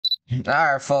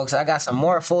Alright, folks, I got some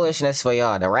more foolishness for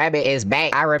y'all. The rabbit is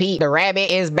back. I repeat, the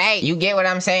rabbit is back. You get what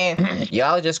I'm saying?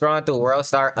 Y'all just scrolling through World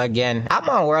Star again. I'm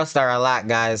on World Star a lot,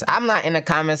 guys. I'm not in the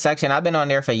comment section. I've been on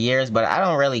there for years, but I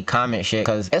don't really comment shit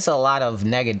because it's a lot of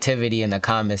negativity in the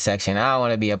comment section. I don't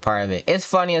want to be a part of it. It's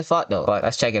funny as fuck though, but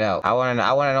let's check it out. I want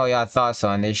to know y'all thoughts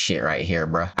on this shit right here,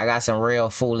 bro. I got some real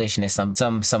foolishness, some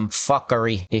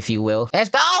fuckery, if you will. Let's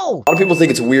go! A lot of people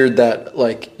think it's weird that,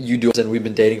 like, you do, and we've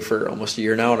been dating for almost a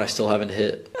year now, and I still haven't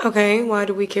hit. Okay, why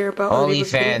do we care about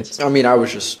OnlyFans? I mean, I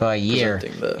was just for a year,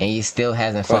 and he still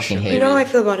hasn't fucking hit. You know how I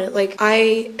feel about it. Like,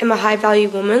 I am a high value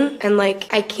woman, and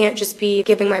like, I can't just be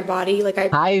giving my body. Like,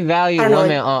 high value woman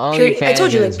like, on OnlyFans. I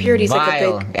told you, like, purity's vile.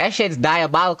 like a big that shit's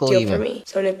diabolical deal even for me.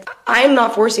 So if I'm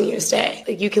not forcing you to stay.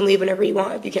 Like, you can leave whenever you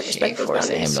want if you can't respect those boundaries.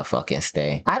 Forcing him to fucking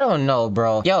stay. I don't know,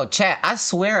 bro. Yo, chat. I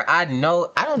swear I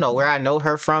don't know where I know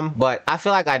her from, but I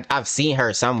feel like I've seen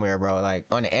her somewhere, bro. Like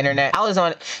on the internet. I've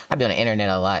been on the internet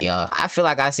a lot, y'all. I feel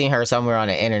like I seen her somewhere on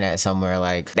the internet somewhere.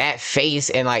 Like that face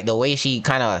and like the way she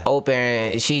kind of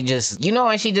opened, she just, you know,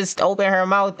 when she just opened her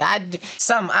mouth,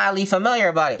 something oddly familiar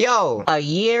about it. Yo, a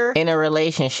year in a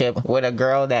relationship with a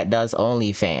girl that does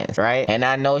OnlyFans, right? And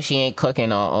I know she ain't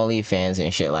cooking on OnlyFans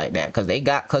and shit like that because they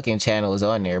got cooking channels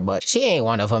on there, but she ain't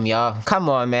one of them, y'all. Come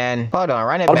on, man. Hold on,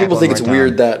 run it back. A lot of people think it's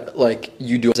weird that, like,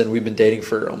 you do, and we've been dating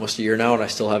for almost a year now, and I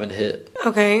still haven't hit.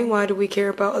 Okay, why do we care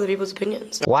about other people's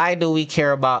opinions? Why do we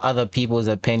care about other people's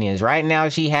opinions? Right now,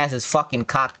 she has his fucking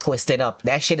cock twisted up.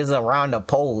 That shit is around the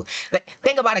pole.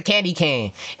 Think about a candy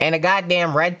cane and a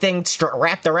goddamn red thing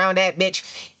wrapped around that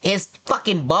bitch. His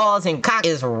fucking balls and cock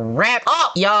is wrapped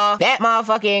up, y'all. That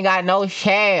motherfucker ain't got no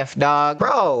shaft, dog.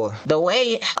 Bro, the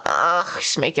way,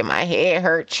 it's making my head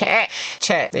hurt. Chat,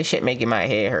 this shit making my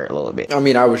head hurt a little bit. I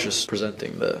mean, I was just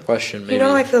presenting the question, maybe. You know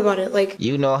how I feel about it, like.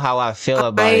 You know how I feel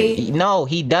about it. No,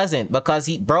 he doesn't, because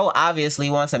bro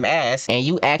obviously wants some ass, and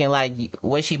you acting like,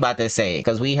 what she about to say?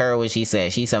 Because we heard what she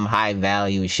said. She's some high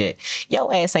value shit.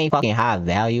 Yo ass ain't fucking high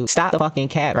value. Stop the fucking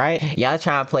cap, right? Y'all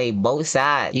trying to play both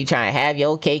sides. You trying to have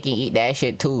your cake and eat that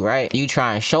shit too, right? You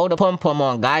try and show the pum-pum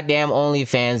on goddamn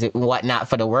OnlyFans and whatnot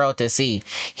for the world to see.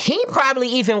 He probably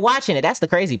even watching it. That's the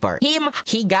crazy part.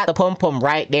 He got the pum-pum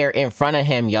right there in front of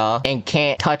him, y'all, and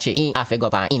can't touch it. I figure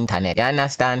up on internet. You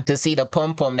understand? To see the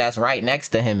pum-pum that's right next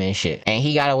to him and shit. And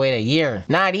he gotta wait a year.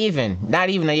 Not even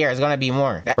a year. It's gonna be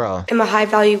more. Bro. I'm a high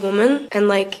value woman, and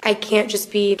like, I can't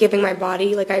just be giving my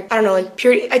body. Like, I don't know, like,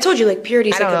 purity. I told you, like,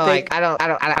 purity's like a big. I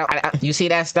don't. You see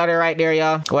that stutter right there,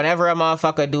 y'all? Whenever a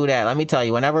motherfucker do that, let me tell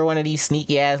you, whenever one of these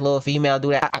sneaky ass little female do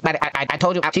that, I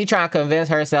told you, she trying to convince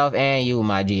herself and you,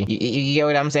 my G. You get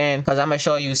what I'm saying? Because I'm gonna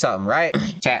show you something, right?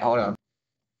 Chat, hold on.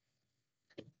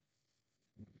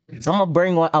 So I'm gonna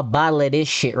bring a bottle of this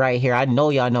shit right here. I know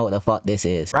y'all know what the fuck this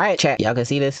is, right? Chat, y'all can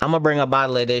see this? I'm gonna bring a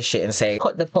bottle of this shit and say,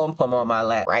 put the pum-pum on my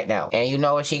lap right now. And you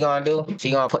know what she gonna do?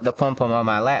 She gonna put the pum-pum on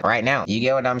my lap right now. You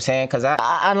get what I'm saying? Cause I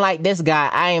unlike this guy,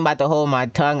 I ain't about to hold my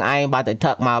tongue. I ain't about to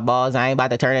tuck my balls. I ain't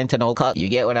about to turn into no cup. You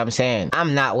get what I'm saying?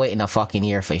 I'm not waiting a fucking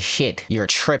year for shit. You're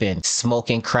tripping,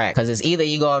 smoking crack. Cause it's either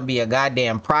you gonna be a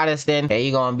goddamn Protestant or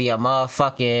you gonna be a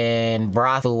motherfucking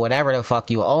brothel, whatever the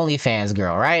fuck you, OnlyFans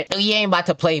girl, right? You ain't about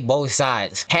to play both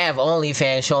sides. Have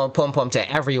OnlyFans showing pum-pum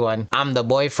to everyone. I'm the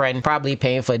boyfriend, probably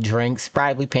paying for drinks,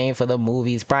 probably paying for the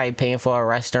movies, probably paying for a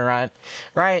restaurant,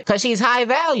 right? Cause she's high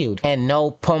valued. And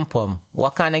no pum-pum.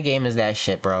 What kind of game is that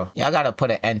shit, bro? Y'all gotta put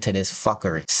an end to this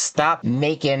fuckery. Stop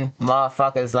making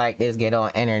motherfuckers like this get on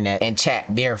internet and chat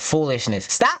their foolishness.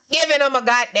 Stop giving them a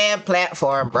goddamn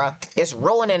platform, bro. It's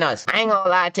ruining us. I ain't gonna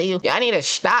lie to you. Y'all need to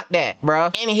stop that, bro.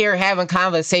 In here having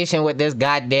conversation with this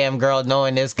goddamn girl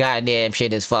knowing this goddamn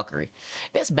shit is fuckery.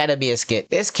 This better be a skit.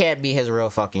 This can't be his real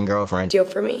fucking girlfriend. Deal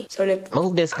for me. So if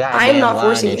move this guy. I'm not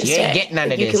forcing you to stay. You ain't getting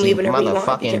none of you this. Can leave whenever you want. You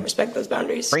Motherfucking can't respect those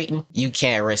boundaries. You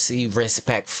can't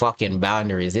respect fucking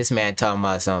boundaries. This man talking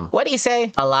about something. What do you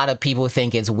say? A lot of people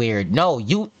think it's weird. No,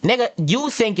 you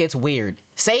think it's weird.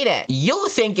 Say that. You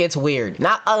think it's weird.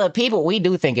 Not other people. We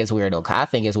do think it's weird, okay? I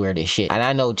think it's weird as shit. And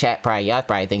I know y'all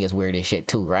probably think it's weird as shit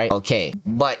too, right? Okay.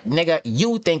 But nigga,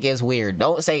 you think it's weird.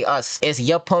 Don't say us. It's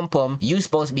your pum-pum. You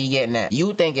supposed to be getting that.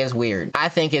 You think it's weird. I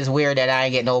think it's weird that I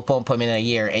ain't get no pum-pum in a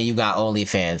year and you got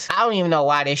OnlyFans. I don't even know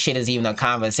why this shit is even a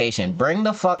conversation. Bring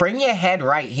your head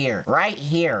right here. Right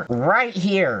here. Right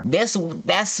here.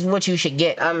 That's what you should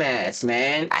get. I'm ass,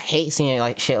 man. I hate seeing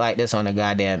like shit like this on the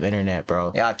goddamn internet,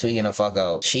 bro. Y'all tweaking the fuck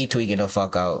out. She tweaking the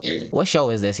fuck out. What show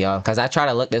is this, y'all? Cause I try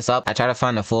to look this up. I try to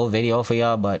find the full video for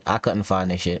y'all, but I couldn't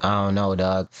find this shit. I don't know,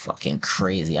 dog. Fucking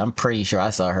crazy. I'm pretty sure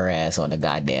I saw her ass on the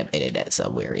goddamn internet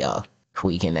somewhere, y'all.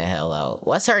 Tweaking the hell out.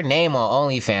 What's her name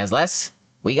on OnlyFans?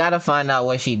 We gotta find out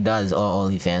what she does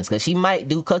on OnlyFans, cause she might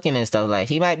do cooking and stuff. Like,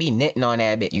 she might be knitting on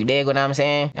that bit. You dig what I'm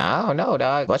saying? I don't know,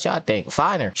 dog. What y'all think?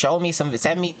 Find her. Show me some.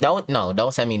 Send me. Don't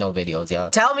send me no videos, y'all.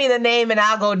 Tell me the name and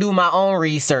I'll go do my own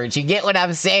research. You get what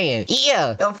I'm saying?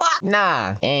 Yeah. The fuck?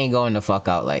 Nah. Ain't going the fuck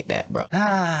out like that, bro.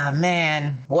 Ah,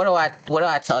 man. What do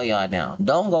I tell y'all now?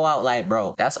 Don't go out like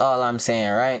broke. That's all I'm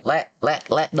saying, right? Let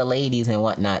the ladies and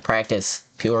whatnot practice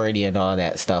purity and all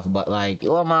that stuff, but like,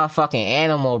 you a motherfucking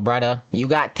animal, brother. You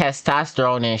got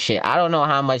testosterone and shit. I don't know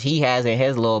how much he has in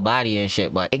his little body and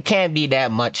shit, but it can't be that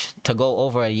much to go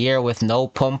over a year with no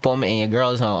pum pum and your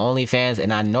girl's on OnlyFans,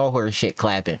 and I know her shit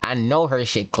clapping. I know her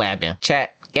shit clapping.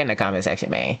 Chat, get in the comment section,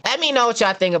 man. Let me know what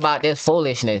y'all think about this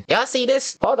foolishness. Y'all see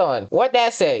this? Hold on. What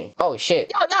that say? Oh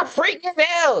shit. Yo, y'all freaking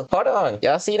hell. Hold on.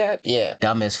 Y'all see that? Yeah.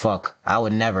 Dumb as fuck. I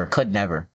would never, could never.